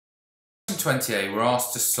20A, we're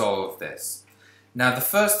asked to solve this. Now, the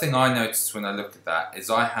first thing I notice when I look at that is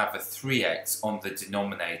I have a 3x on the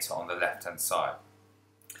denominator on the left-hand side.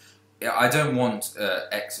 I don't want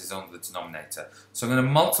x's on the denominator, so I'm going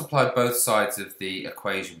to multiply both sides of the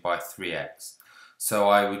equation by 3x. So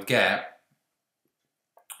I would get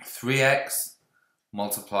 3x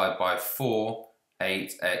multiplied by 4,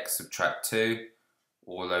 8x subtract 2,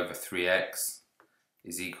 all over 3x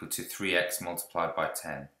is equal to 3x multiplied by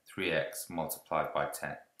 10. 3x multiplied by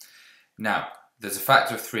 10. Now, there's a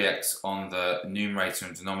factor of 3x on the numerator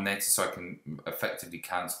and denominator, so I can effectively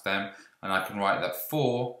cancel them, and I can write that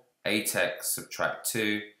 4, 8x subtract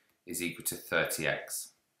 2 is equal to 30x.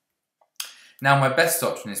 Now, my best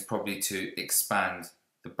option is probably to expand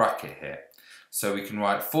the bracket here. So we can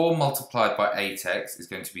write 4 multiplied by 8x is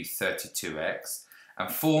going to be 32x,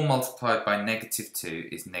 and 4 multiplied by negative 2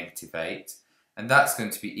 is negative 8, and that's going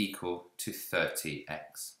to be equal to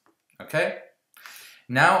 30x. Okay?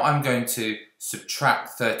 Now I'm going to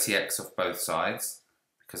subtract 30x off both sides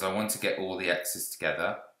because I want to get all the x's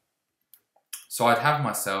together. So I'd have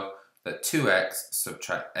myself that 2x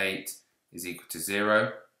subtract 8 is equal to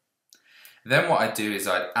 0. Then what I'd do is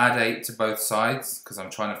I'd add 8 to both sides because I'm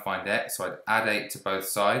trying to find x, so I'd add 8 to both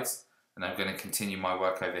sides, and I'm going to continue my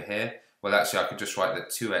work over here. Well, actually I could just write that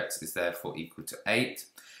 2x is therefore equal to 8,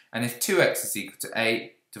 and if 2x is equal to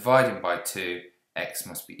 8, dividing by 2, x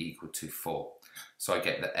must be equal to 4. So I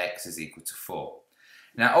get that x is equal to 4.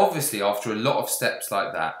 Now obviously after a lot of steps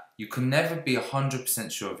like that, you can never be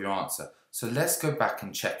 100% sure of your answer. So let's go back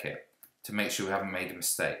and check it to make sure we haven't made a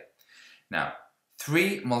mistake. Now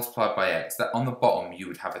 3 multiplied by x, that on the bottom you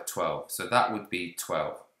would have a 12, so that would be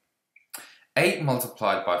 12. 8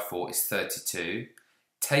 multiplied by 4 is 32.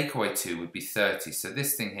 Take away 2 would be 30, so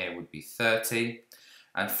this thing here would be 30.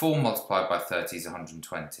 And 4 multiplied by 30 is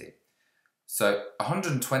 120. So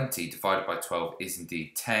 120 divided by 12 is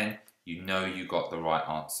indeed 10. You know you got the right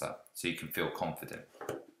answer, so you can feel confident.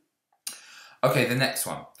 Okay, the next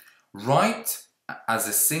one. Write as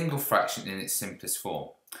a single fraction in its simplest form.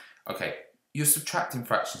 Okay, you're subtracting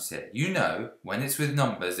fractions here. You know, when it's with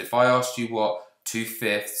numbers, if I asked you what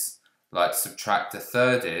 2/5, like subtract a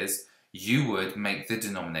third is, you would make the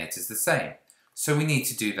denominators the same. So we need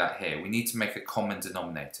to do that here. We need to make a common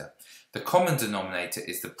denominator. The common denominator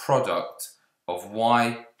is the product of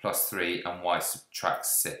y plus 3 and y subtract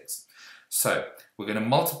 6. So we're going to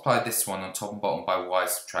multiply this one on top and bottom by y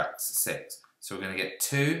subtract 6. So we're going to get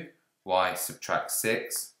 2y subtract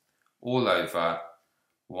 6 all over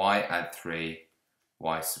y add 3,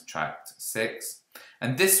 y subtract 6.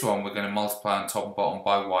 And this one we're going to multiply on top and bottom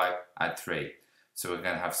by y add 3. So we're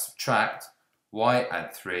going to have subtract y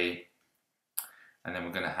add 3, and then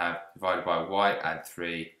we're going to have divided by y add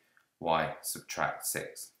 3, y subtract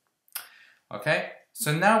 6. Okay,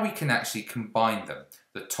 so now we can actually combine them,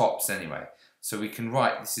 the tops anyway. So we can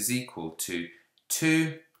write this is equal to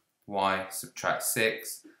 2y subtract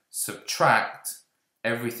 6, subtract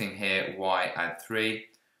everything here, y add 3,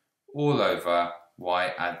 all over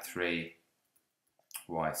y add 3,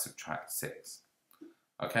 y subtract 6.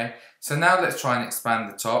 Okay, so now let's try and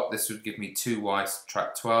expand the top. This would give me 2y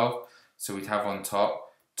subtract 12. So we'd have on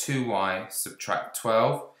top 2y subtract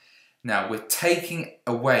 12. Now we're taking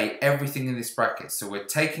away everything in this bracket. So we're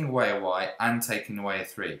taking away a y and taking away a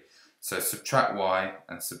 3. So subtract y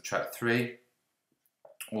and subtract 3.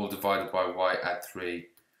 All divided by y add 3,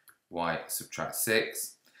 y subtract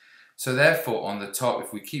 6. So therefore on the top,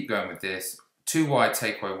 if we keep going with this, 2y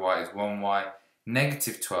take away y is 1y,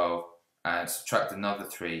 negative 12, and subtract another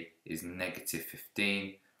 3 is negative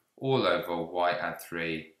 15, all over y add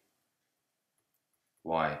 3,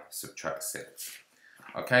 y subtract 6.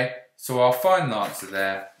 Okay, so our final answer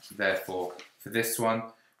there, therefore, for this one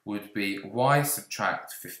would be y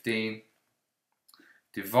subtract 15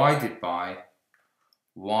 divided by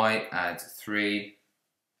y add 3,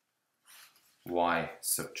 y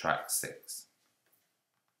subtract 6.